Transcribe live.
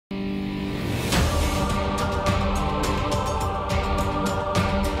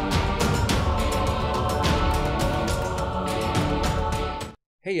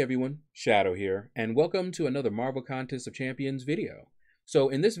Hey everyone, Shaedow here, and welcome to another Marvel Contest of Champions video. So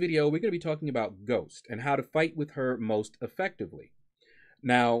in this video, we're going to be talking about Ghost and how to fight with her most effectively.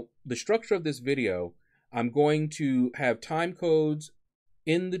 Now, the structure of this video, I'm going to have time codes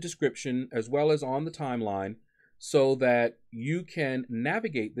in the description as well as on the timeline so that you can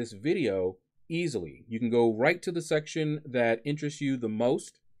navigate this video easily. You can go right to the section that interests you the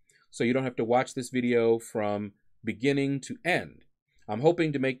most, so you don't have to watch this video from beginning to end. I'm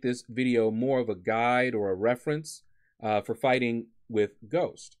hoping to make this video more of a guide or a reference for fighting with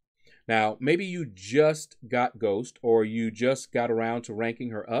Ghost. Now, maybe you just got Ghost or you just got around to ranking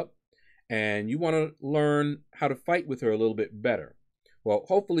her up and you want to learn how to fight with her a little bit better. Well,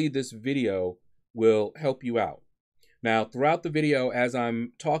 hopefully this video will help you out. Now, throughout the video, as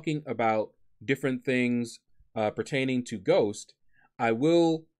I'm talking about different things pertaining to Ghost, I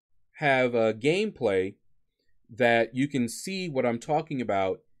will have a gameplay that you can see what I'm talking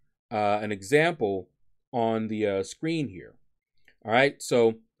about, an example on the screen here. All right,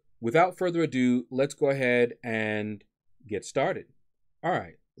 so without further ado, let's go ahead and get started. All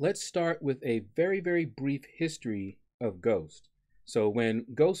right, let's start with a very, very brief history of Ghost. So when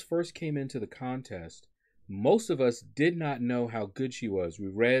Ghost first came into the contest, most of us did not know how good she was. We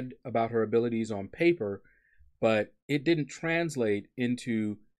read about her abilities on paper, but it didn't translate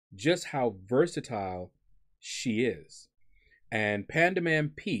into just how versatile she is. And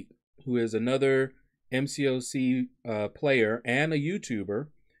Pandaman Pete, who is another MCOC player and a YouTuber,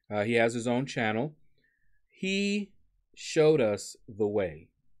 he has his own channel, he showed us the way.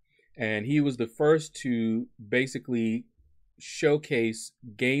 And he was the first to basically showcase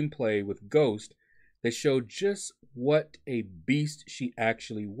gameplay with Ghost that showed just what a beast she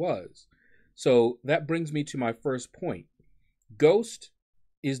actually was. So that brings me to my first point. Ghost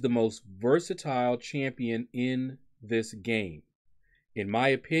is the most versatile champion in this game. In my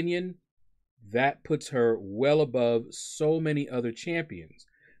opinion, that puts her well above so many other champions.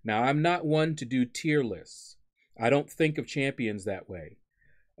 Now, I'm not one to do tier lists. I don't think of champions that way.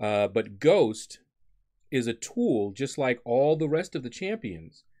 But Ghost is a tool just like all the rest of the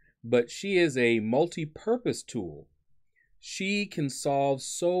champions, but she is a multi-purpose tool. She can solve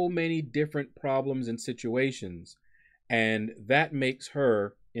so many different problems and situations, and that makes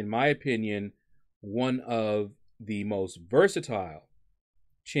her, in my opinion, one of the most versatile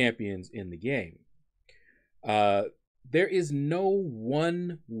champions in the game. There is no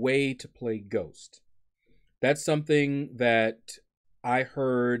one way to play Ghost. That's something that I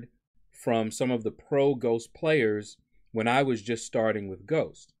heard from some of the pro Ghost players when I was just starting with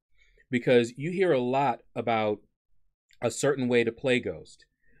Ghost. Because you hear a lot about a certain way to play Ghost.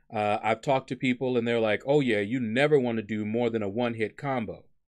 I've talked to people and they're like, oh yeah, you never want to do more than a one-hit combo.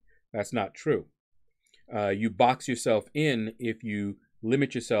 That's not true. You box yourself in if you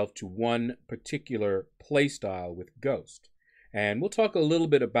limit yourself to one particular play style with Ghost. And we'll talk a little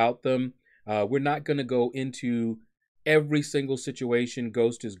bit about them. We're not going to go into every single situation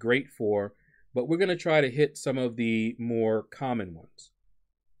Ghost is great for, but we're going to try to hit some of the more common ones.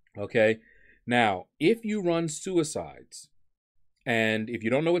 Okay? Now, if you run suicides, and if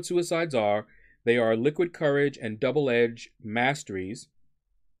you don't know what suicides are, they are liquid courage and double edge masteries.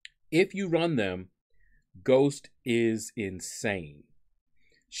 If you run them, Ghost is insane.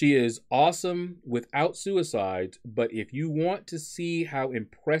 She is awesome without suicides, but if you want to see how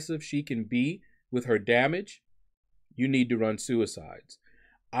impressive she can be with her damage, you need to run suicides.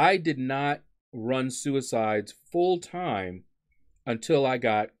 I did not run suicides full time until I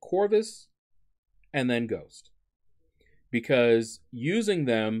got Corvus and then Ghost. Because using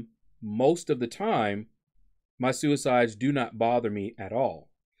them most of the time, my suicides do not bother me at all.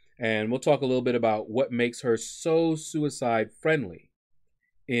 And we'll talk a little bit about what makes her so suicide friendly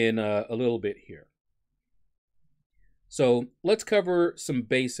in a little bit here. So let's cover some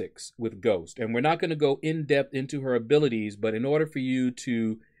basics with Ghost. And we're not going to go in depth into her abilities, but in order for you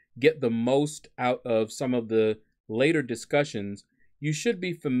to get the most out of some of the later discussions, you should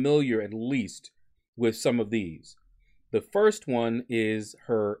be familiar at least with some of these. The first one is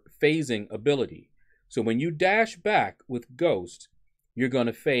her phasing ability. So when you dash back with Ghost, you're going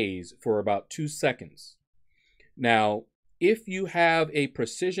to phase for about 2 seconds. Now, if you have a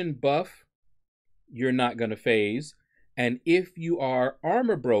precision buff, you're not going to phase. And if you are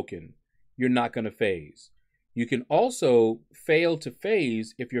armor broken, you're not going to phase. You can also fail to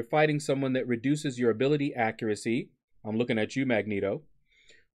phase if you're fighting someone that reduces your ability accuracy. I'm looking at you, Magneto.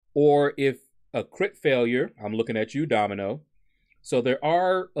 Or if a crit failure, I'm looking at you, Domino. So there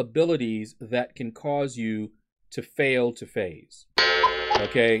are abilities that can cause you to fail to phase.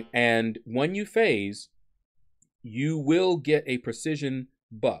 Okay, and when you phase, you will get a precision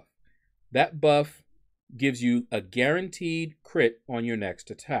buff. That buff gives you a guaranteed crit on your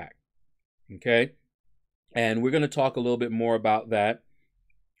next attack. Okay? And we're going to talk a little bit more about that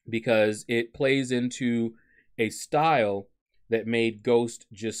because it plays into a style that made Ghost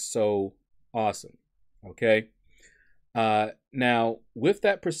just so awesome. Okay? Now, with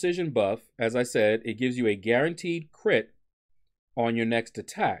that precision buff, as I said, it gives you a guaranteed crit on your next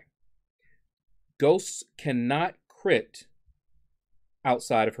attack. Ghosts cannot crit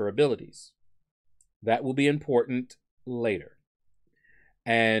outside of her abilities. That will be important later.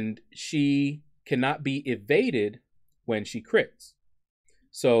 And she cannot be evaded when she crits.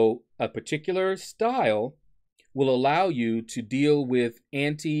 So a particular style will allow you to deal with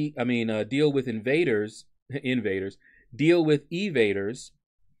deal with evaders,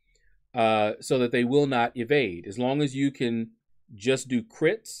 so that they will not evade. As long as you can just do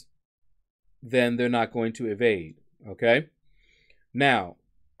crits, then they're not going to evade. Okay? Now,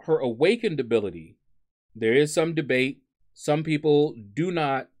 her awakened ability, there is some debate. Some people do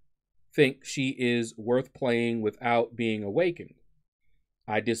not think she is worth playing without being awakened.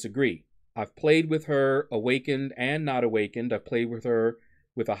 I disagree. I've played with her awakened and not awakened. I've played with her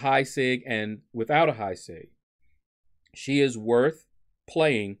with a high sig and without a high sig. She is worth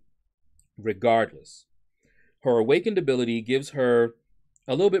playing regardless. Her awakened ability gives her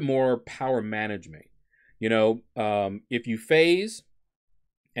a little bit more power management. You know, if you phase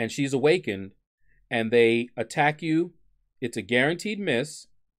and she's awakened and they attack you, it's a guaranteed miss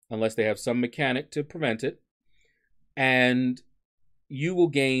unless they have some mechanic to prevent it. And you will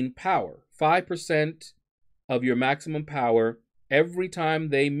gain power. 5% of your maximum power every time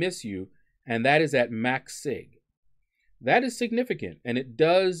they miss you, and that is at max sig. That is significant, and it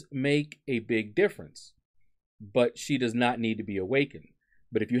does make a big difference. But she does not need to be awakened.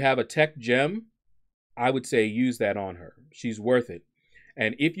 But if you have a tech gem, I would say use that on her. She's worth it.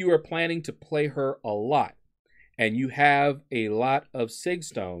 And if you are planning to play her a lot, and you have a lot of sig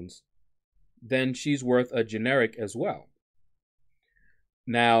stones, then she's worth a generic as well.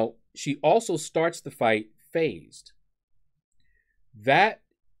 Now, she also starts the fight phased. That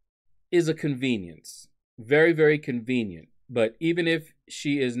is a convenience. Very, very convenient. But even if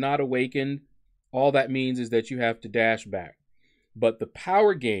she is not awakened, all that means is that you have to dash back. But the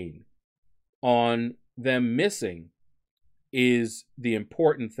power gain on them missing is the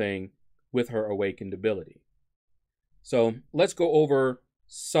important thing with her awakened ability. So let's go over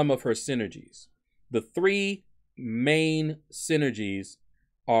some of her synergies. The three main synergies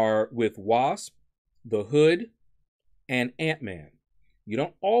are with Wasp, the Hood, and Ant-Man. You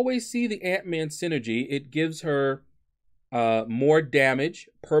don't always see the Ant-Man synergy. It gives her more damage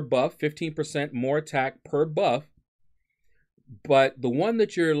per buff, 15% more attack per buff. But the one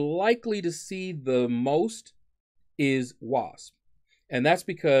that you're likely to see the most is Wasp. And that's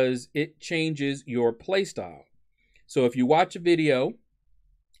because it changes your playstyle. So if you watch a video,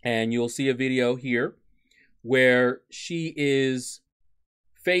 and you'll see a video here, where she is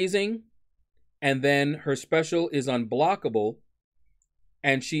phasing, and then her special is unblockable,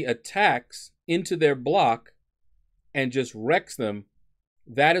 and she attacks into their block and just wrecks them,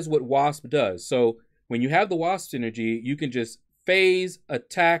 that is what Wasp does. So when you have the Wasp synergy, you can just phase,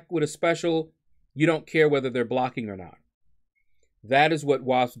 attack with a special. You don't care whether they're blocking or not. That is what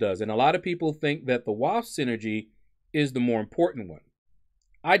Wasp does. And a lot of people think that the Wasp synergy is the more important one.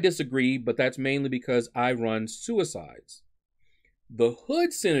 I disagree, but that's mainly because I run suicides. The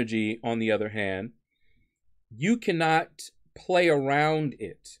Hood synergy, on the other hand, you cannot play around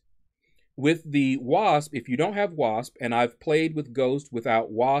it. With the Wasp, if you don't have Wasp, and I've played with Ghost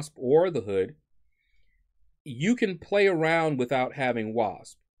without Wasp or the Hood, you can play around without having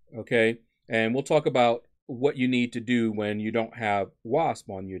Wasp, okay? And we'll talk about what you need to do when you don't have Wasp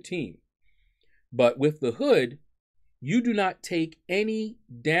on your team. But with the Hood, you do not take any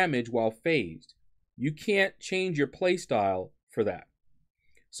damage while phased. You can't change your playstyle for that.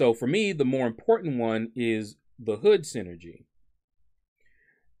 So for me, the more important one is the Hood synergy.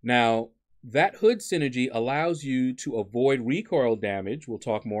 Now, that Hood synergy allows you to avoid recoil damage. We'll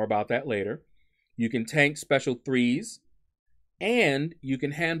talk more about that later. You can tank special 3s, and you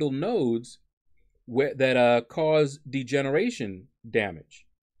can handle nodes that cause degeneration damage.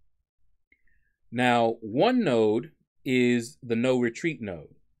 Now, one node is the no retreat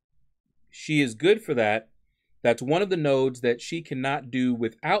node. She is good for that. That's one of the nodes that she cannot do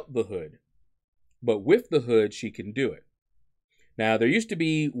without the Hood. But with the Hood, she can do it. Now, there used to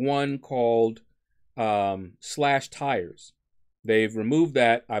be one called Slash Tires. They've removed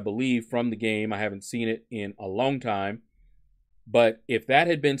that, I believe, from the game. I haven't seen it in a long time. But if that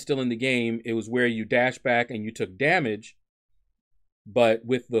had been still in the game, it was where you dash back and you took damage. But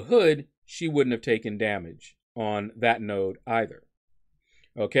with the hood, she wouldn't have taken damage on that node either.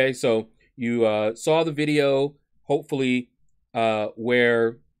 Okay, so you saw the video, hopefully,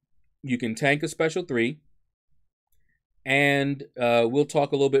 where you can tank a special 3. And we'll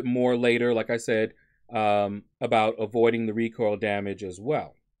talk a little bit more later, like I said, about avoiding the recoil damage as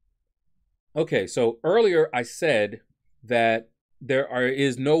well. Okay, so earlier I said that there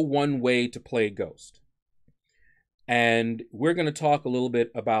is no one way to play Ghost. And we're going to talk a little bit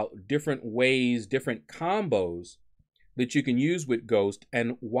about different ways, different combos that you can use with Ghost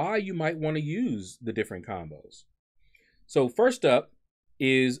and why you might want to use the different combos. So first up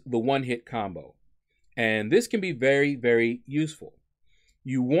is the one-hit combo. And this can be very, very useful.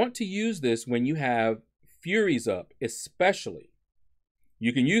 You want to use this when you have Furies up, especially.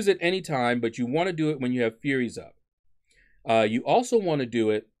 You can use it anytime, but you want to do it when you have Furies up. You also want to do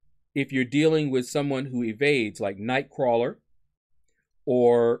it if you're dealing with someone who evades, like Nightcrawler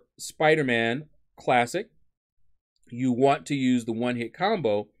or Spider-Man Classic. You want to use the one-hit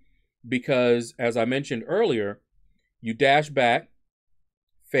combo because, as I mentioned earlier, you dash back,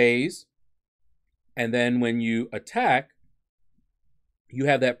 phase, and then when you attack, you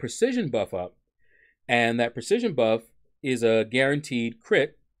have that precision buff up, and that precision buff is a guaranteed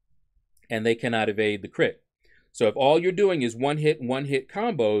crit, and they cannot evade the crit. So if all you're doing is one-hit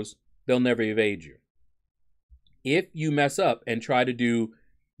combos, they'll never evade you. If you mess up and try to do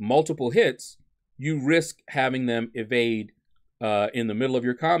multiple hits, you risk having them evade in the middle of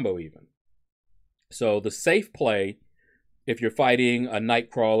your combo even. So the safe play, if you're fighting a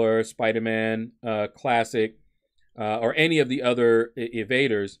Nightcrawler, Spider-Man, Classic, or any of the other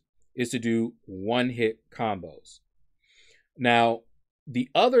evaders, is to do one-hit combos. Now, the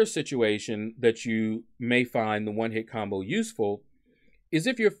other situation that you may find the one-hit combo useful is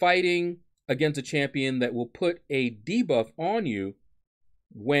if you're fighting against a champion that will put a debuff on you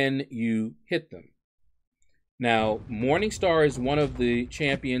when you hit them. Now, Morningstar is one of the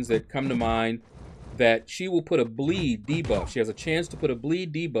champions that come to mind that she will put a bleed debuff. She has a chance to put a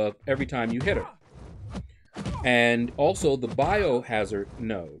bleed debuff every time you hit her. And also the biohazard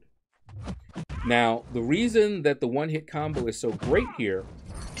node. Now, the reason that the one-hit combo is so great here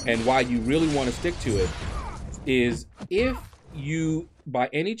and why you really want to stick to it is if you, by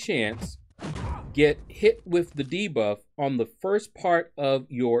any chance, get hit with the debuff on the first part of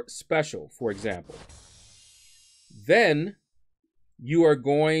your special, for example, then you are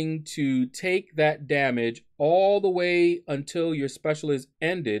going to take that damage all the way until your special is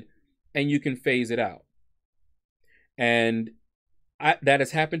ended and you can phase it out. And that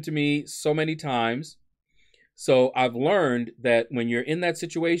has happened to me so many times. So I've learned that when you're in that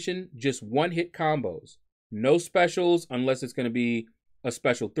situation, just one-hit combos. No specials unless it's going to be a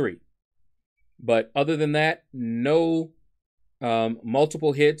special 3. But other than that, no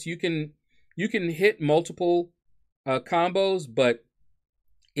multiple hits. You can hit multiple combos, but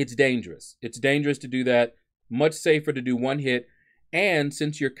it's dangerous. It's dangerous to do that. Much safer to do one hit. And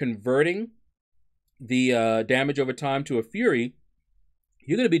since you're converting the damage over time to a Fury,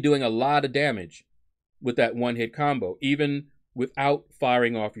 you're going to be doing a lot of damage with that one-hit combo, even without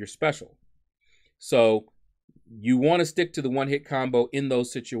firing off your special. So you want to stick to the one-hit combo in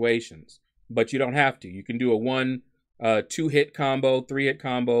those situations, but you don't have to. You can do a 2-hit combo, 3-hit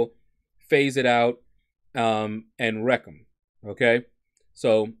combo, phase it out, and wreck them. Okay?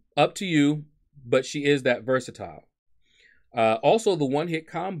 So up to you, but she is that versatile. Also, the one-hit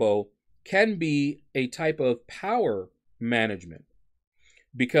combo can be a type of power management,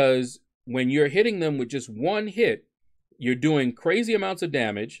 because when you're hitting them with just one hit, you're doing crazy amounts of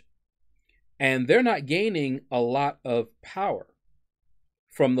damage, and they're not gaining a lot of power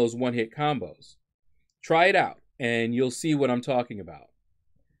from those one-hit combos. Try it out, and you'll see what I'm talking about.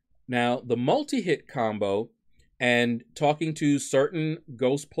 Now, the multi-hit combo, and talking to certain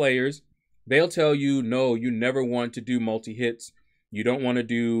Ghost players, they'll tell you, no, you never want to do multi-hits. You don't want to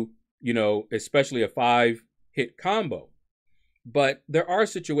do, especially a 5-hit combo. But there are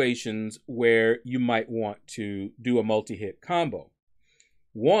situations where you might want to do a multi-hit combo.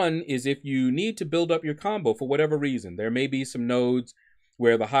 One is if you need to build up your combo for whatever reason. There may be some nodes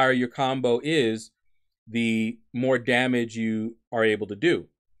where the higher your combo is, the more damage you are able to do.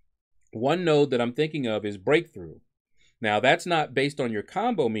 One node that I'm thinking of is Breakthrough. Now, that's not based on your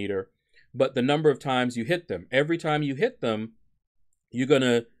combo meter, but the number of times you hit them. Every time you hit them, you're going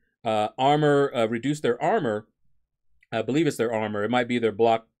to reduce their armor. I believe it's their armor. It might be their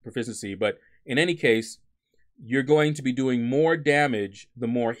block proficiency. But in any case, you're going to be doing more damage the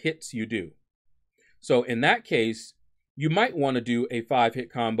more hits you do. So in that case, you might want to do a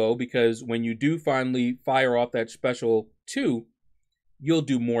 5-hit combo, because when you do finally fire off that special 2, you'll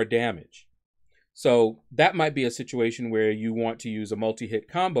do more damage. So that might be a situation where you want to use a multi-hit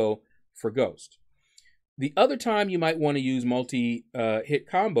combo for Ghost. The other time you might want to use multi-hit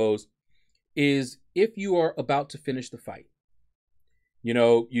combos is if you are about to finish the fight. You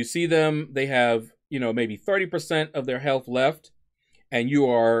know, you see them, they have, you know, maybe 30% of their health left, and you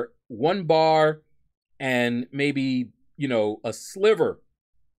are 1 bar and maybe, you know, a sliver,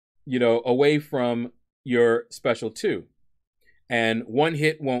 you know, away from your special 2. And 1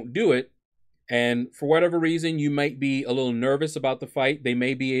 hit won't do it. And for whatever reason, you might be a little nervous about the fight. They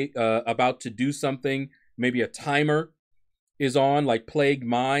may be about to do something. Maybe a timer is on, like Plagued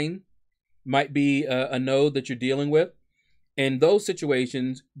Mine might be a node that you're dealing with. In those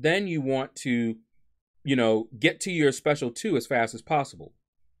situations, then you want to, you know, get to your special 2 as fast as possible.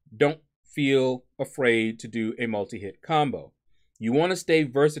 Don't feel afraid to do a multi-hit combo. You want to stay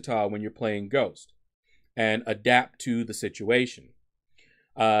versatile when you're playing Ghost and adapt to the situation.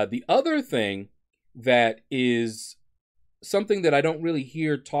 The other thing that is something that I don't really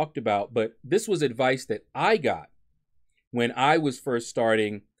hear talked about, but this was advice that I got when I was first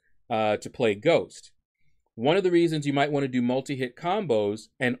starting to play Ghost. One of the reasons you might want to do multi-hit combos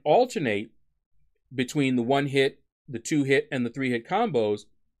and alternate between the 1-hit, the 2-hit, and the 3-hit combos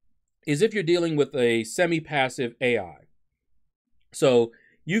is if you're dealing with a semi-passive AI. So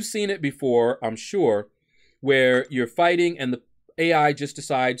you've seen it before, I'm sure, where you're fighting and the AI just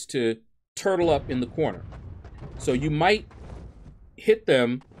decides to turtle up in the corner. So you might hit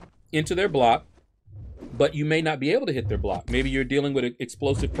them into their block, but you may not be able to hit their block. Maybe you're dealing with an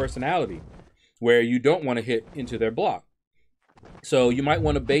explosive personality where you don't want to hit into their block. So you might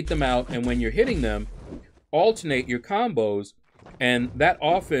want to bait them out, and when you're hitting them, alternate your combos, and that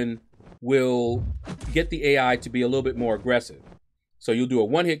often will get the AI to be a little bit more aggressive. So you'll do a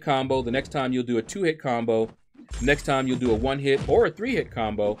 1-hit combo, the next time you'll do a 2-hit combo, next time you'll do a 1-hit or a 3-hit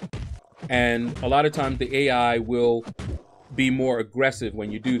combo, and a lot of times the AI will be more aggressive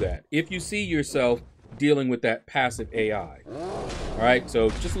when you do that, if you see yourself dealing with that passive AI. All right, so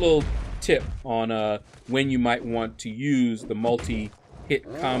just a little tip on when you might want to use the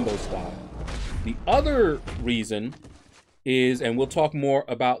multi-hit combo style. The other reason is, and we'll talk more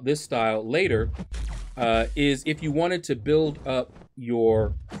about this style later, is if you wanted to build up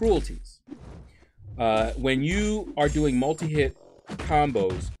your cruelties. When you are doing multi-hit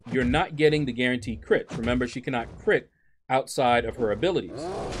combos, you're not getting the guaranteed crits. Remember, she cannot crit outside of her abilities.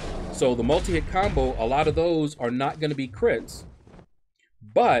 So the multi-hit combo, a lot of those are not going to be crits,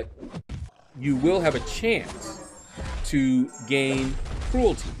 but you will have a chance to gain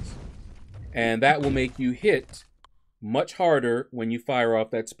cruelties. And that will make you hit much harder when you fire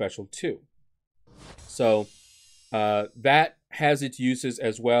off that special 2. So that has its uses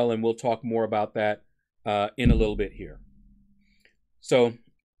as well, and we'll talk more about that in a little bit here. So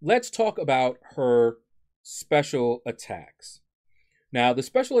let's talk about her special attacks. Now, the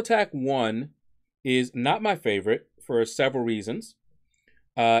special attack 1 is not my favorite for several reasons.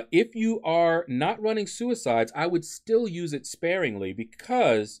 If you are not running suicides, I would still use it sparingly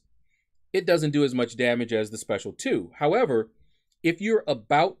because it doesn't do as much damage as the special 2. However, if you're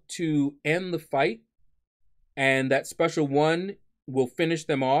about to end the fight and that special 1 will finish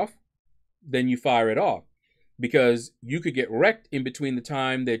them off, then you fire it off, because you could get wrecked in between the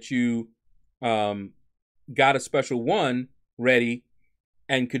time that you got a special 1 ready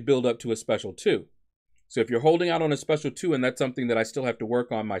and could build up to a special 2. So if you're holding out on a special 2, and that's something that I still have to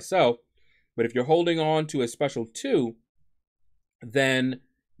work on myself, but if you're holding on to a special 2, then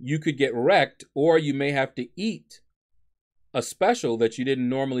you could get wrecked, or you may have to eat a special that you didn't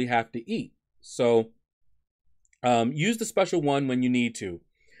normally have to eat. So use the special 1 when you need to,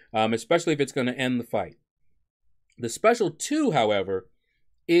 especially if it's going to end the fight. The special 2, however,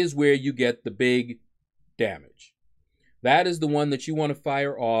 is where you get the big damage. That is the one that you want to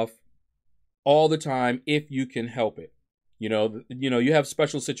fire off all the time if you can help it. You know, you have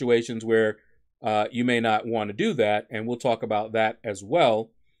special situations where you may not want to do that, and we'll talk about that as well.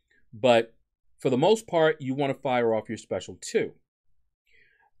 But for the most part, you want to fire off your special 2.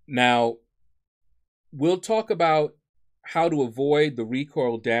 Now, we'll talk about how to avoid the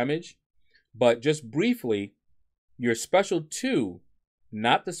recoil damage, but just briefly, your special 2,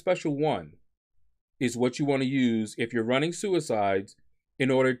 not the special 1, is what you want to use if you're running suicides in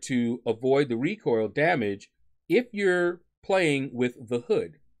order to avoid the recoil damage if you're playing with the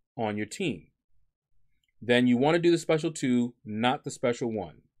hood on your team. Then you want to do the special 2, not the special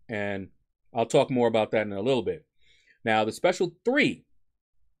 1. And I'll talk more about that in a little bit. Now, the special 3,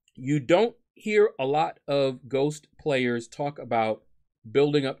 you don't hear a lot of Ghost players talk about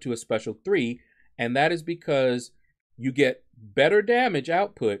building up to a special 3, and that is because you get better damage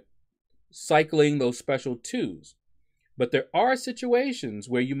output cycling those special 2s. But there are situations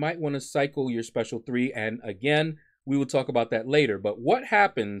where you might want to cycle your special 3, and again, we will talk about that later. But what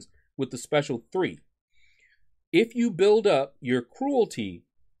happens with the special 3? If you build up your cruelty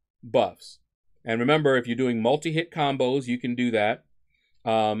buffs, and remember, if you're doing multi-hit combos, you can do that.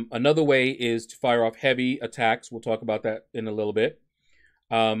 Another way is to fire off heavy attacks. We'll talk about that in a little bit.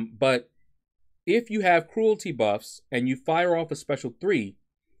 But if you have cruelty buffs and you fire off a special 3,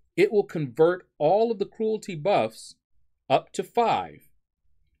 it will convert all of the cruelty buffs up to 5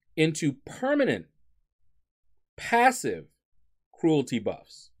 into permanent passive cruelty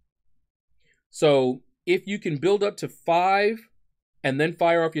buffs. So if you can build up to 5 and then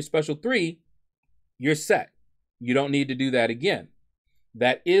fire off your special 3, you're set. You don't need to do that again.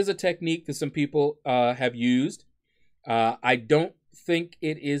 That is a technique that some people have used. I don't think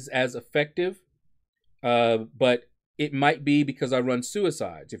it is as effective, but it might be because I run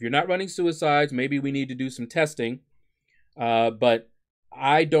suicides. If you're not running suicides, maybe we need to do some testing. But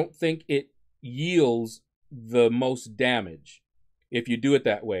I don't think it yields the most damage if you do it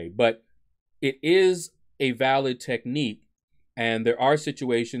that way. But it is a valid technique, and there are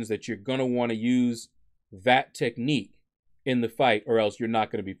situations that you're going to want to use that technique in the fight, or else you're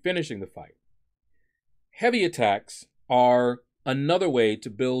not going to be finishing the fight. Heavy attacks are another way to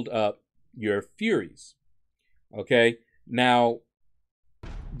build up your furies. Okay, now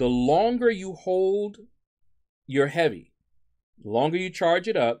the longer you hold your heavy, the longer you charge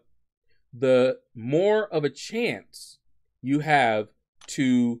it up, the more of a chance you have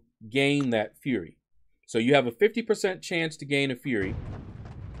to gain that fury. So you have a 50% chance to gain a fury,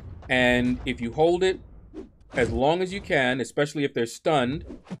 and if you hold it as long as you can, especially if they're stunned,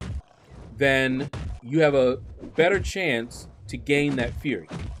 then you have a better chance to gain that fury.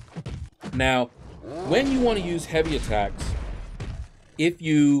 Now, when you want to use heavy attacks, if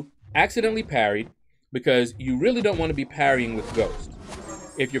you accidentally parried, because you really don't want to be parrying with Ghost.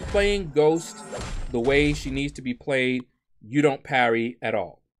 If you're playing Ghost the way she needs to be played, you don't parry at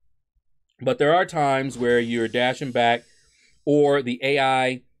all. But there are times where you're dashing back, or the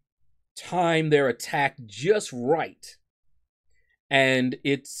AI time their attack just right, and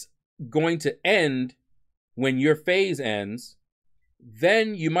it's going to end when your phase ends.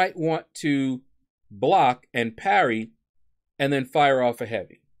 Then you might want to block and parry and then fire off a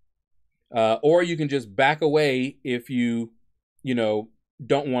heavy, or you can just back away if you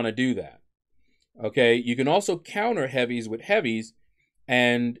don't want to do that. Okay, you can also counter heavies with heavies,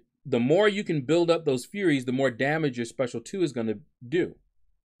 and the more you can build up those furies, the more damage your special 2 is going to do.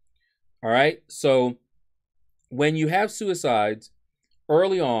 All right, so when you have suicides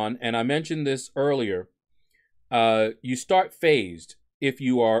early on, and I mentioned this earlier, you start phased. If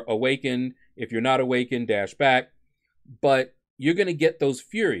you are awakened, if you're not awakened, dash back, but you're going to get those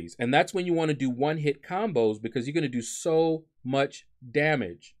furies, and that's when you want to do one-hit combos, because you're going to do so much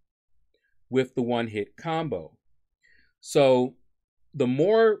damage with the one-hit combo. So the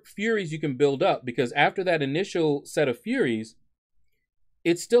more furies you can build up, because after that initial set of furies,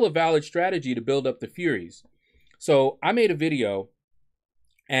 it's still a valid strategy to build up the furies. So I made a video,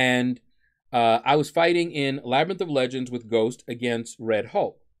 and I was fighting in Labyrinth of Legends with Ghost against Red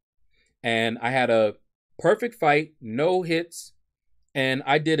Hulk. And I had a perfect fight, no hits, and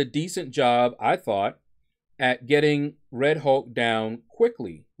I did a decent job, I thought, at getting Red Hulk down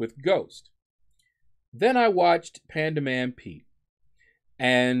quickly with Ghost. Then I watched Panda Man Pete,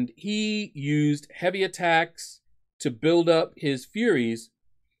 and he used heavy attacks to build up his furies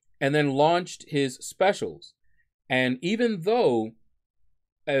and then launched his specials. And even though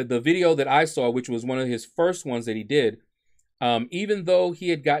the video that I saw, which was one of his first ones that he did, even though he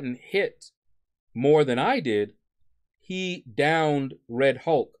had gotten hit more than I did, he downed Red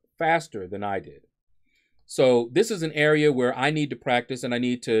Hulk faster than I did. So this is an area where I need to practice, and I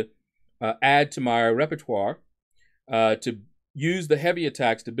need to add to my repertoire to use the heavy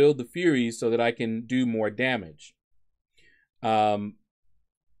attacks to build the furies so that I can do more damage.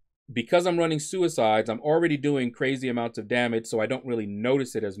 Because I'm running suicides, I'm already doing crazy amounts of damage, so I don't really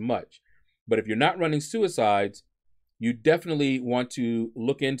notice it as much. But if you're not running suicides, you definitely want to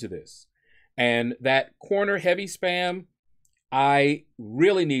look into this. And that corner heavy spam, I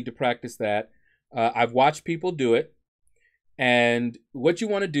really need to practice that. I've watched people do it. And what you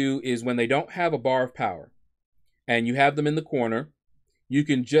want to do is, when they don't have a bar of power and you have them in the corner, you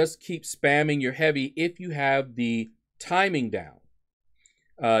can just keep spamming your heavy if you have the timing down.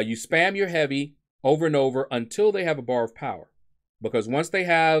 You spam your heavy over and over until they have a bar of power. Because once they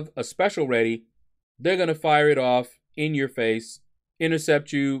have a special ready, they're going to fire it off in your face,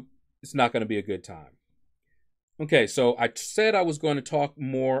 intercept you. It's not going to be a good time. Okay, so I said I was going to talk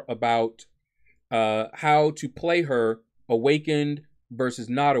more about how to play her awakened versus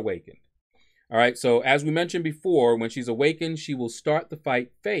not awakened. All right, so as we mentioned before, when she's awakened, she will start the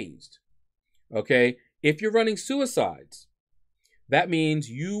fight phased. Okay, if you're running suicides, that means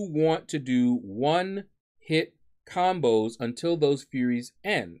you want to do one-hit combos until those furies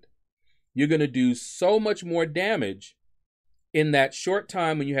end. You're going to do so much more damage in that short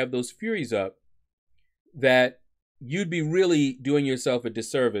time when you have those furies up that you'd be really doing yourself a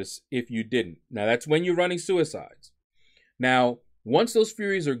disservice if you didn't. Now, that's when you're running suicides. Now, once those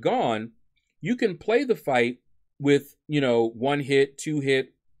furies are gone, you can play the fight with, one-hit,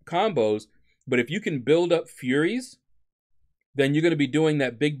 two-hit combos, but if you can build up furies, then you're going to be doing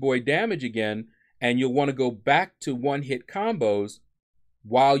that big boy damage again, and you'll want to go back to one-hit combos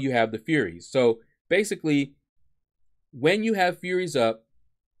while you have the furies. So basically, when you have furies up,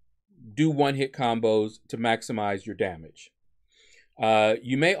 do one-hit combos to maximize your damage.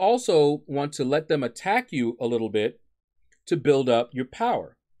 You may also want to let them attack you a little bit to build up your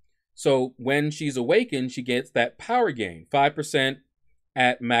power. So when she's awakened, she gets that power gain, 5%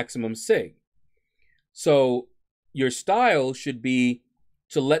 at maximum sig. So your style should be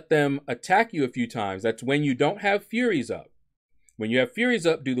to let them attack you a few times. That's when you don't have furies up. When you have furies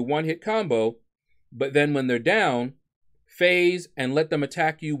up, do the one-hit combo, but then when they're down, phase and let them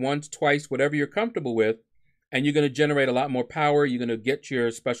attack you once, twice, whatever you're comfortable with, and you're going to generate a lot more power. You're going to get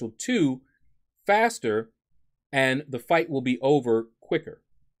your special 2 faster, and the fight will be over quicker.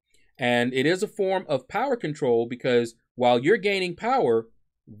 And it is a form of power control because while you're gaining power,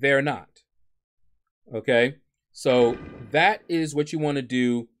 they're not. Okay? So that is what you want to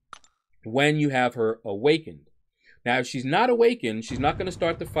do when you have her awakened. Now, if she's not awakened, she's not going to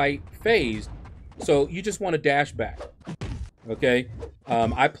start the fight phased, so you just want to dash back. Okay?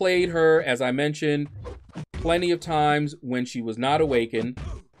 I played her, as I mentioned, plenty of times when she was not awakened,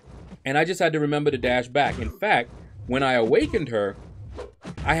 and I just had to remember to dash back. In fact, when I awakened her,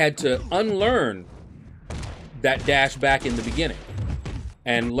 I had to unlearn that dash back in the beginning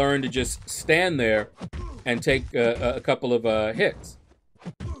and learn to just stand there and take a couple of hits.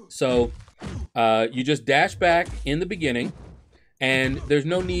 So you just dash back in the beginning, and there's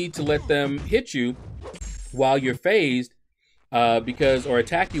no need to let them hit you while you're phased or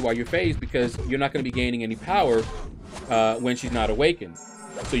attack you while you're phased, because you're not going to be gaining any power when she's not awakened.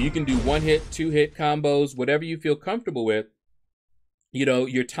 So you can do one-hit, two-hit combos, whatever you feel comfortable with.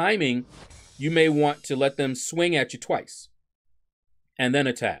 Your timing, you may want to let them swing at you twice and then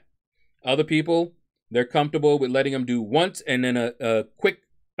attack. Other people, they're comfortable with letting them do once and then a quick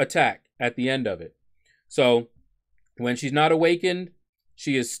attack at the end of it. So when she's not awakened,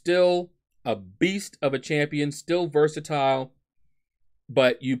 she is still a beast of a champion, still versatile,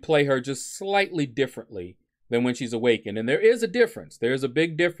 but you play her just slightly differently than when she's awakened. And there is a difference. There is a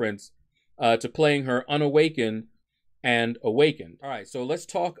big difference to playing her unawakened and awakened. All right, so let's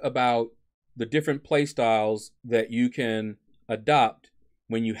talk about the different play styles that you can adopt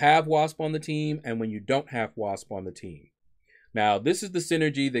when you have Wasp on the team and when you don't have Wasp on the team. Now, this is the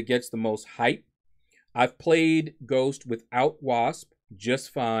synergy that gets the most hype. I've played Ghost without Wasp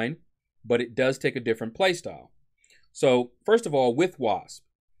just fine, but it does take a different play style. So, first of all, with Wasp,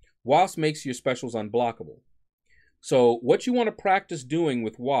 Wasp makes your specials unblockable. So, what you want to practice doing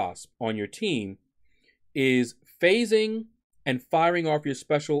with Wasp on your team is phasing and firing off your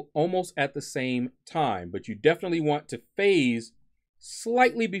special almost at the same time, but you definitely want to phase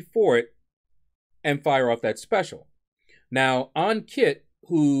slightly before it and fire off that special. Now, on Kit,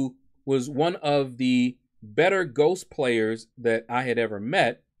 who was one of the better Ghost players that I had ever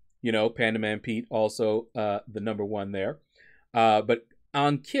met, Panda Man Pete also the #1 there, but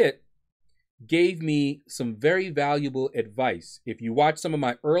on Kit gave me some very valuable advice. If you watch some of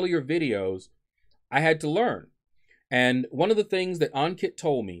my earlier videos, I had to learn. And one of the things that OnKit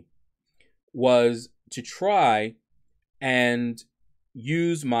told me was to try and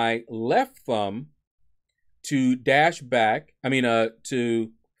use my left thumb to dash back,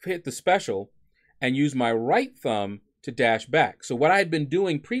 to hit the special, and use my right thumb to dash back. So what I had been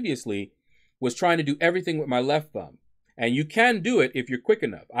doing previously was trying to do everything with my left thumb. And you can do it if you're quick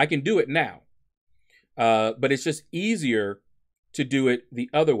enough. I can do it now. But it's just easier to do it the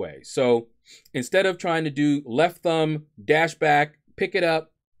other way. So instead of trying to do left thumb, dash back, pick it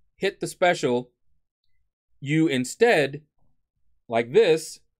up, hit the special, you instead, like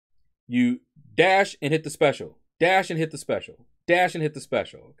this, you dash and hit the special, dash and hit the special, dash and hit the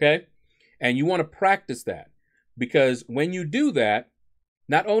special, okay? And you want to practice that, because when you do that,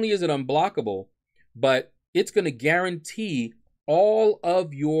 not only is it unblockable, but it's going to guarantee all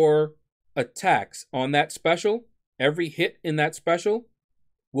of your attacks on that special every hit in that special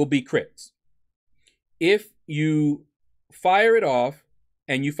will be crits. If you fire it off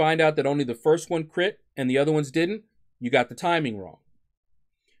and you find out that only the first one crit and the other ones didn't, you got the timing wrong.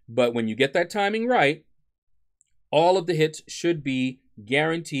 But when you get that timing right, all of the hits should be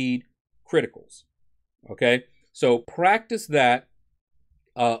guaranteed criticals. Okay? So practice that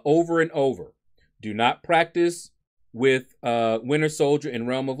over and over. Do not practice with Winter Soldier in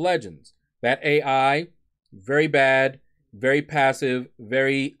Realm of Legends. That AI, very bad, very passive,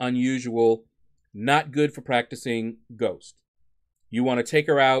 very unusual, not good for practicing Ghost. You want to take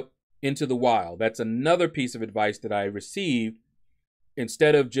her out into the wild. That's another piece of advice that I received.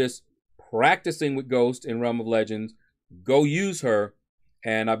 Instead of just practicing with Ghost in Realm of Legends, go use her.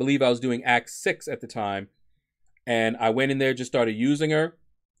 And I believe I was doing Act 6 at the time. And I went in there, just started using her,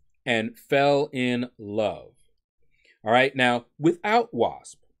 and fell in love. All right, now, without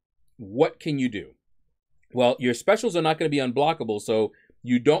Wasp, what can you do? Well, your specials are not going to be unblockable, so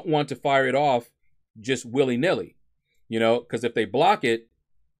you don't want to fire it off just willy-nilly, you know, because if they block it,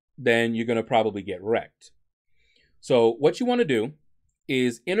 then you're going to probably get wrecked. So what you want to do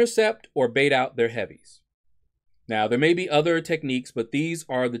is intercept or bait out their heavies. Now, there may be other techniques, but these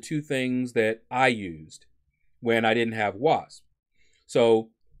are the two things that I used when I didn't have Wasp.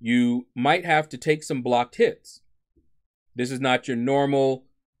 So you might have to take some blocked hits. This is not your normal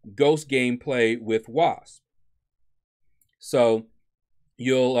Ghost gameplay with Wasp. So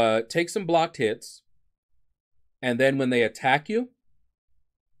you'll take some blocked hits, and then when they attack you,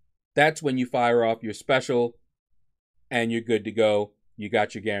 that's when you fire off your special, and you're good to go. You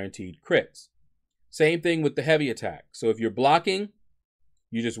got your guaranteed crits. Same thing with the heavy attack. So if you're blocking,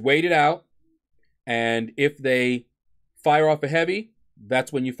 you just wait it out, and if they fire off a heavy,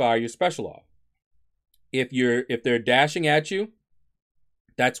 that's when you fire your special off. If they're dashing at you,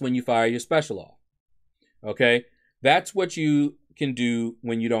 that's when you fire your special off. Okay? That's what you can do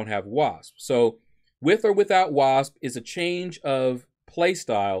when you don't have Wasp. So with or without Wasp is a change of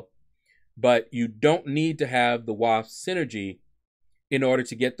playstyle, but you don't need to have the Wasp synergy in order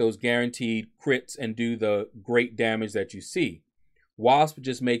to get those guaranteed crits and do the great damage that you see. Wasp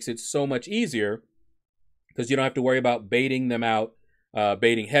just makes it so much easier because you don't have to worry about baiting them out,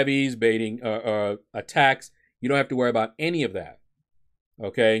 baiting heavies, baiting attacks. You don't have to worry about any of that,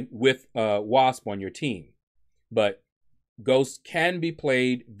 okay, with Wasp on your team. But Ghost can be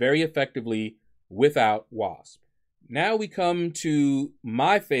played very effectively without Wasp. Now we come to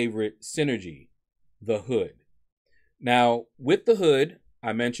my favorite synergy, the Hood. Now, with the Hood,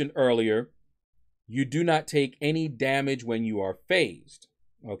 I mentioned earlier, you do not take any damage when you are phased,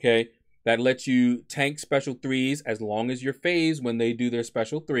 okay? That lets you tank special 3s as long as you're phased when they do their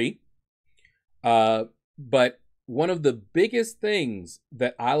special 3. But one of the biggest things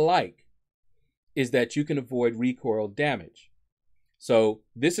that I like is that you can avoid recoil damage. So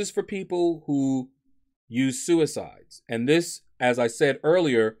this is for people who use suicides. And this, as I said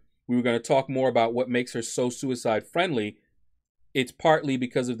earlier, we were going to talk more about what makes her so suicide friendly. It's partly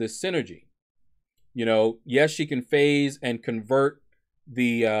because of this synergy. You know, yes, she can phase and convert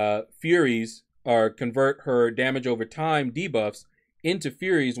the Furies, or convert her damage over time debuffs into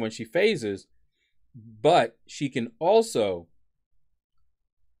Furies when she phases, but she can also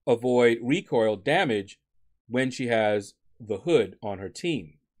avoid recoil damage when she has the Hood on her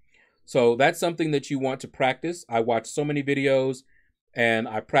team. So that's something that you want to practice. I watch so many videos and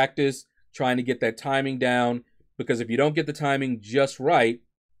I practice trying to get that timing down, because if you don't get the timing just right,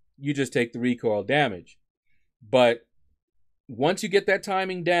 you just take the recoil damage. But once you get that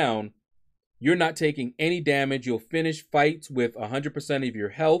timing down, you're not taking any damage. You'll finish fights with 100% of your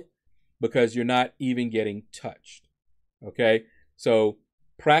health because you're not even getting touched. Okay? So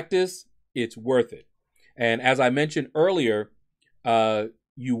practice, it's worth it. And as I mentioned earlier,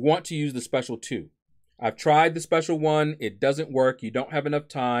 you want to use the special 2. I've tried the special 1. It doesn't work. You don't have enough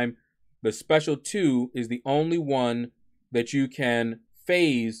time. The special 2 is the only one that you can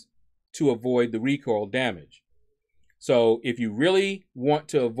phase to avoid the recoil damage. So if you really want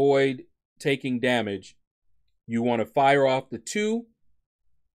to avoid taking damage, you want to fire off the 2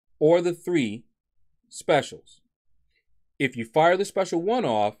 or the 3 specials. If you fire the special 1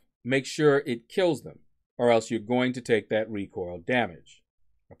 off, make sure it kills them, or else you're going to take that recoil damage.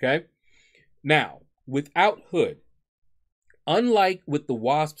 Okay? Now, without Hood, unlike with the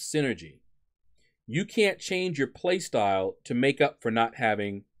Wasp synergy, you can't change your playstyle to make up for not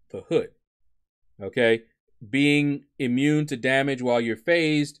having the Hood. Okay? Being immune to damage while you're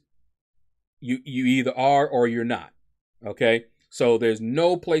phased, you either are or you're not. Okay? So there's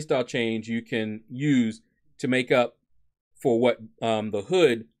no playstyle change you can use to make up for what the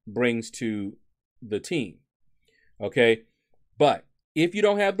Hood brings to the team. Okay, but if you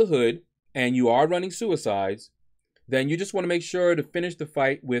don't have the hood and you are running suicides, then you just want to make sure to finish the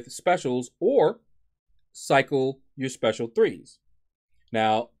fight with specials or cycle your special 3s.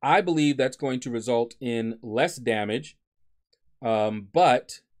 Now, I believe that's going to result in less damage,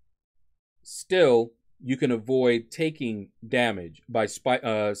 but still you can avoid taking damage by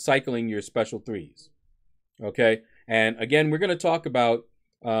cycling your special 3s. Okay, and again, we're going to talk about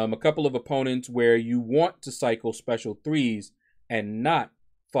a couple of opponents where you want to cycle special 3s and not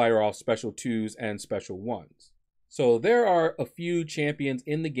fire off special 2s and special 1s. So there are a few champions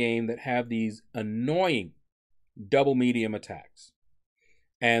in the game that have these annoying double medium attacks.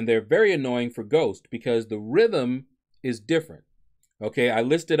 And they're very annoying for Ghost because the rhythm is different. Okay, I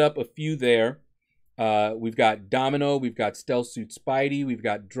listed up a few there. We've got Domino, we've got Stealth Suit Spidey, we've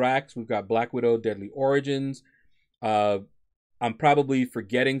got Drax, we've got Black Widow, Deadly Origins. I'm probably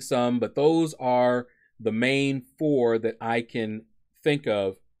forgetting some, but those are the main 4 that I can think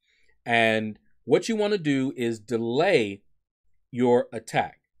of. And what you want to do is delay your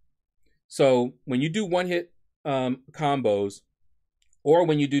attack. So when you do 1-hit combos, or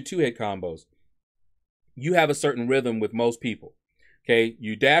when you do 2-hit combos, you have a certain rhythm with most people. Okay,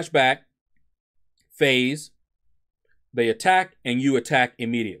 you dash back, phase, they attack, and you attack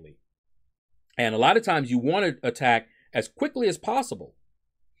immediately. And a lot of times you want to attack as quickly as possible,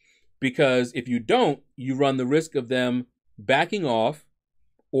 because if you don't, you run the risk of them backing off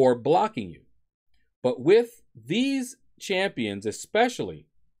or blocking you. But with these champions especially,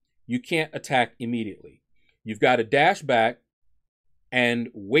 you can't attack immediately. You've got to dash back and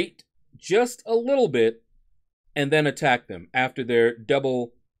wait just a little bit and then attack them after their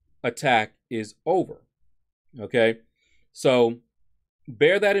double attack is over. Okay, so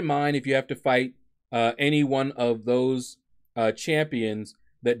bear that in mind if you have to fight any one of those champions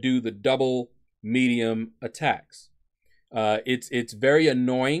that do the double medium attacks. It's very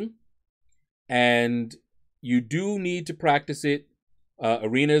annoying, and you do need to practice it.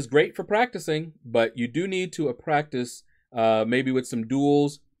 Arena is great for practicing, but you do need to practice maybe with some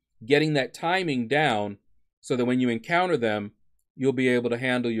duels, getting that timing down so that when you encounter them, you'll be able to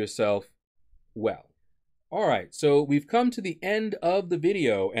handle yourself well. All right, so we've come to the end of the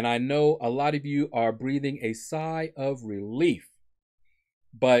video, and I know a lot of you are breathing a sigh of relief.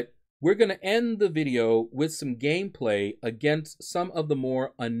 But we're going to end the video with some gameplay against some of the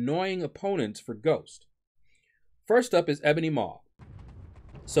more annoying opponents for Ghost. First up is Ebony Maw.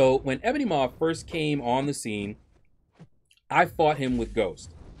 So when Ebony Maw first came on the scene, I fought him with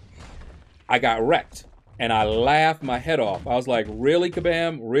Ghost. I got wrecked, and I laughed my head off. I was like, really,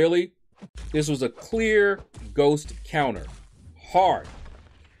 Kabam? Really? This was a clear Ghost counter. Hard.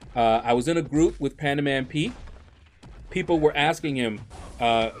 I was in a group with Pandaman Pete. People were asking him,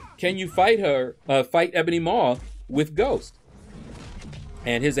 can you fight Ebony Maw with Ghost?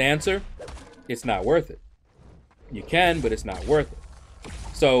 And his answer, it's not worth it. You can, but it's not worth it.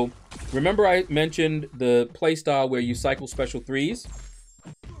 So remember I mentioned the playstyle where you cycle special 3s?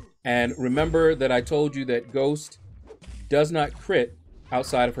 And remember that I told you that Ghost does not crit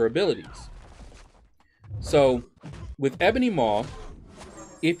outside of her abilities. So with Ebony Maw,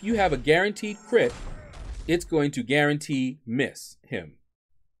 if you have a guaranteed crit, it's going to guarantee miss him.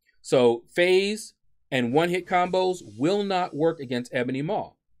 So phase and 1-hit combos will not work against Ebony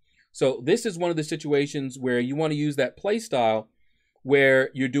Maw. So this is one of the situations where you want to use that playstyle where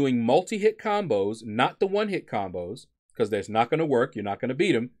you're doing multi-hit combos, not the 1-hit combos, because that's not going to work. You're not going to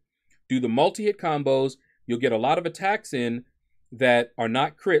beat him. Do the multi-hit combos. You'll get a lot of attacks in that are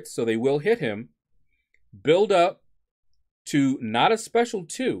not crits, so they will hit him. Build up to not a special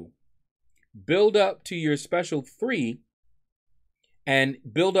 2. Build up to your special 3. And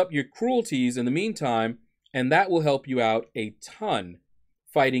build up your cruelties in the meantime, and that will help you out a ton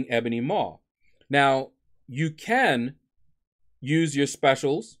fighting Ebony Maw. Now, you can use your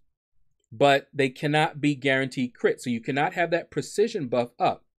specials, but they cannot be guaranteed crit, so you cannot have that precision buff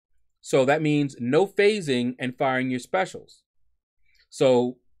up. So that means no phasing and firing your specials.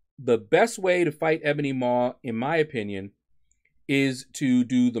 So the best way to fight Ebony Maw, in my opinion, is to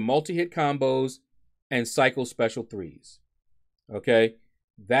do the multi-hit combos and cycle special 3s. Okay?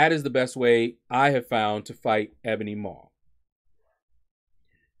 That is the best way I have found to fight Ebony Maw.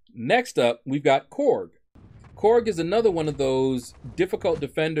 Next up, we've got Korg. Korg is another one of those difficult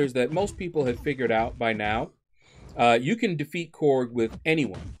defenders that most people have figured out by now. You can defeat Korg with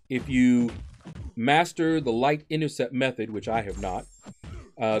anyone if you master the light intercept method, which I have not.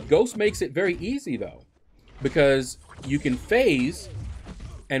 Ghost makes it very easy, though, because you can phase,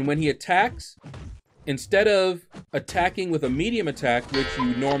 and when he attacks, instead of attacking with a medium attack, which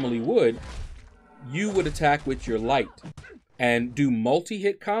you normally would, you would attack with your light and do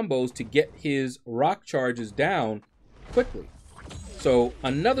multi-hit combos to get his rock charges down quickly. So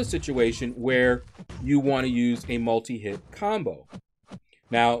another situation where you want to use a multi-hit combo.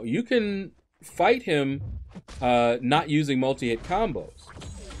 Now, you can fight him not using multi-hit combos,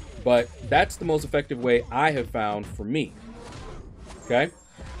 but that's the most effective way I have found for me. Okay?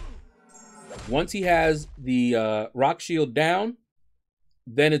 Once he has the rock shield down,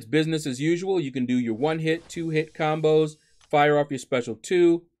 then it's business as usual. You can do your 1-hit, 2-hit combos, fire off your special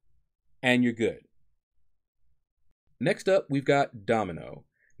 2, and you're good. Next up, we've got Domino.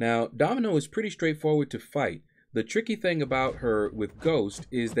 Now, Domino is pretty straightforward to fight. The tricky thing about her with Ghost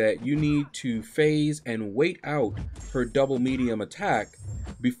is that you need to phase and wait out her double medium attack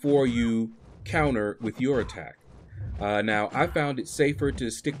before you counter with your attack. Now, I found it safer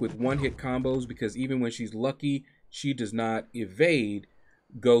to stick with 1-hit combos because even when she's lucky, she does not evade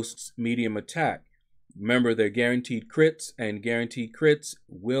Ghost's medium attack. Remember, they're guaranteed crits, and guaranteed crits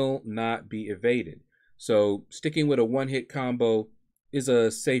will not be evaded. So sticking with a 1-hit combo is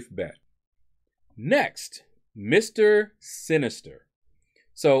a safe bet. Next, Mr. Sinister.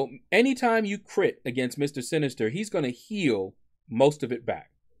 So anytime you crit against Mr. Sinister, he's going to heal most of it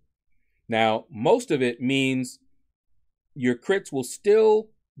back. Now, most of it means your crits will still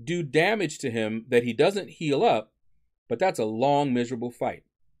do damage to him that he doesn't heal up, but that's a long, miserable fight.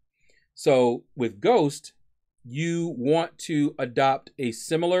 So with Ghost, you want to adopt a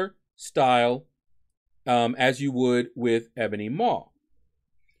similar style as you would with Ebony Maw.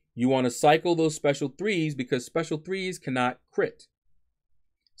 You want to cycle those special 3s because special 3s cannot crit.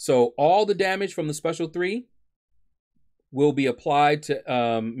 So all the damage from the special 3 will be applied to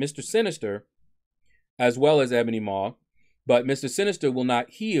Mr. Sinister as well as Ebony Maw, but Mr. Sinister will not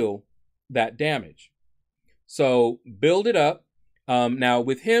heal that damage. So build it up. Now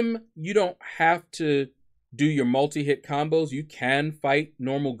with him, you don't have to do your multi-hit combos. You can fight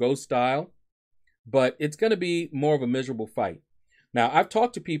normal Ghost style, but it's going to be more of a miserable fight. Now, I've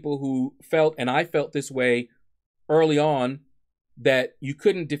talked to people who felt, and I felt this way early on, that you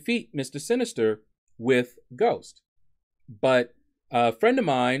couldn't defeat Mr. Sinister with Ghost. But a friend of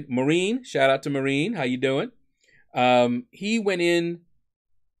mine, Marine, shout out to Marine, how you doing? He went in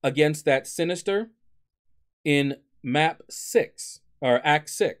against that Sinister in map 6, or Act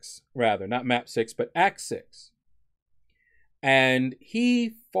 6, rather, not map 6, but Act 6. And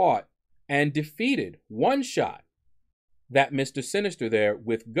he fought and defeated, one-shot, that Mr. Sinister there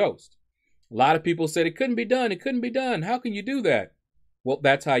with Ghost. A lot of people said it couldn't be done. It couldn't be done. How can you do that? Well,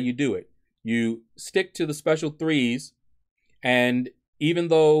 that's how you do it. You stick to the special 3s, and even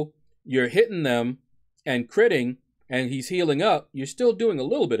though you're hitting them and critting and he's healing up, you're still doing a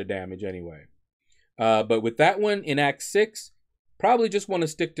little bit of damage anyway. But with that one in Act 6, probably just want to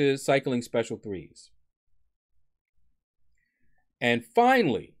stick to cycling special 3s. And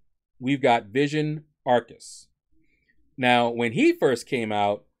finally, we've got Vision Aarkas. Now, when he first came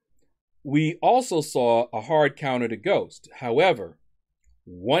out, we also saw a hard counter to Ghost. However,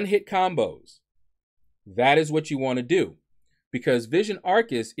 1-hit combos, that is what you want to do. Because Vision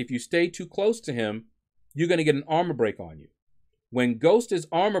Aarkas, if you stay too close to him, you're going to get an armor break on you. When Ghost is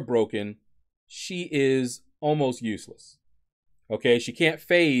armor broken, she is almost useless. Okay, she can't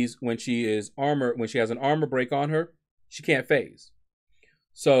phase when she has an armor break on her, she can't phase.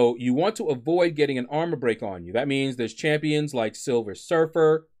 So you want to avoid getting an armor break on you. That means there's champions like Silver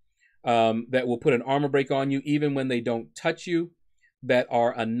Surfer that will put an armor break on you even when they don't touch you, that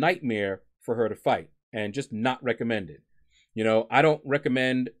are a nightmare for her to fight and just not recommended. You know, I don't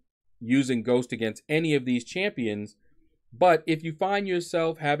recommend using Ghost against any of these champions, but if you find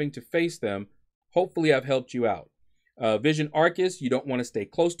yourself having to face them, hopefully I've helped you out. Vision Aarkas, you don't want to stay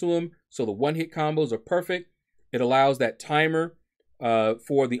close to him, so the 1-hit combos are perfect. It allows that timer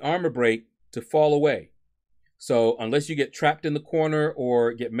for the armor break to fall away. So unless you get trapped in the corner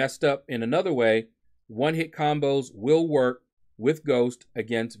or get messed up in another way, 1-hit combos will work with Ghost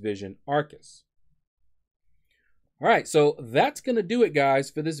against Vision Aarkas. All right, so that's going to do it,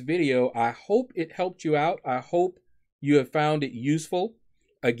 guys, for this video. I hope it helped you out. I hope you have found it useful.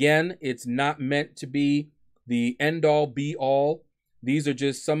 Again, it's not meant to be the end-all, be-all. These are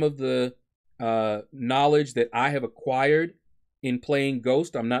just some of the knowledge that I have acquired in playing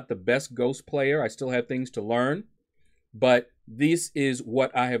Ghost. I'm not the best Ghost player. I still have things to learn. But this is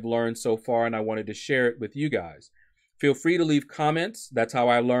what I have learned so far, and I wanted to share it with you guys. Feel free to leave comments. That's how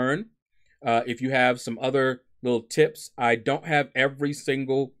I learn. If you have some other little tips, I don't have every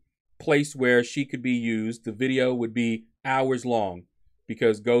single place where she could be used. The video would be hours long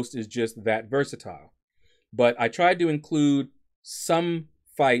because Ghost is just that versatile. But I tried to include some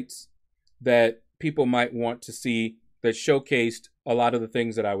fights that people might want to see that showcased a lot of the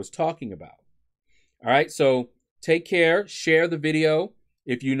things that I was talking about. All right, so take care. Share the video.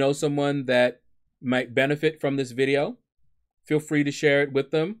 If you know someone that might benefit from this video, feel free to share it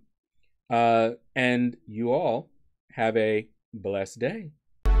with them. And you all have a blessed day.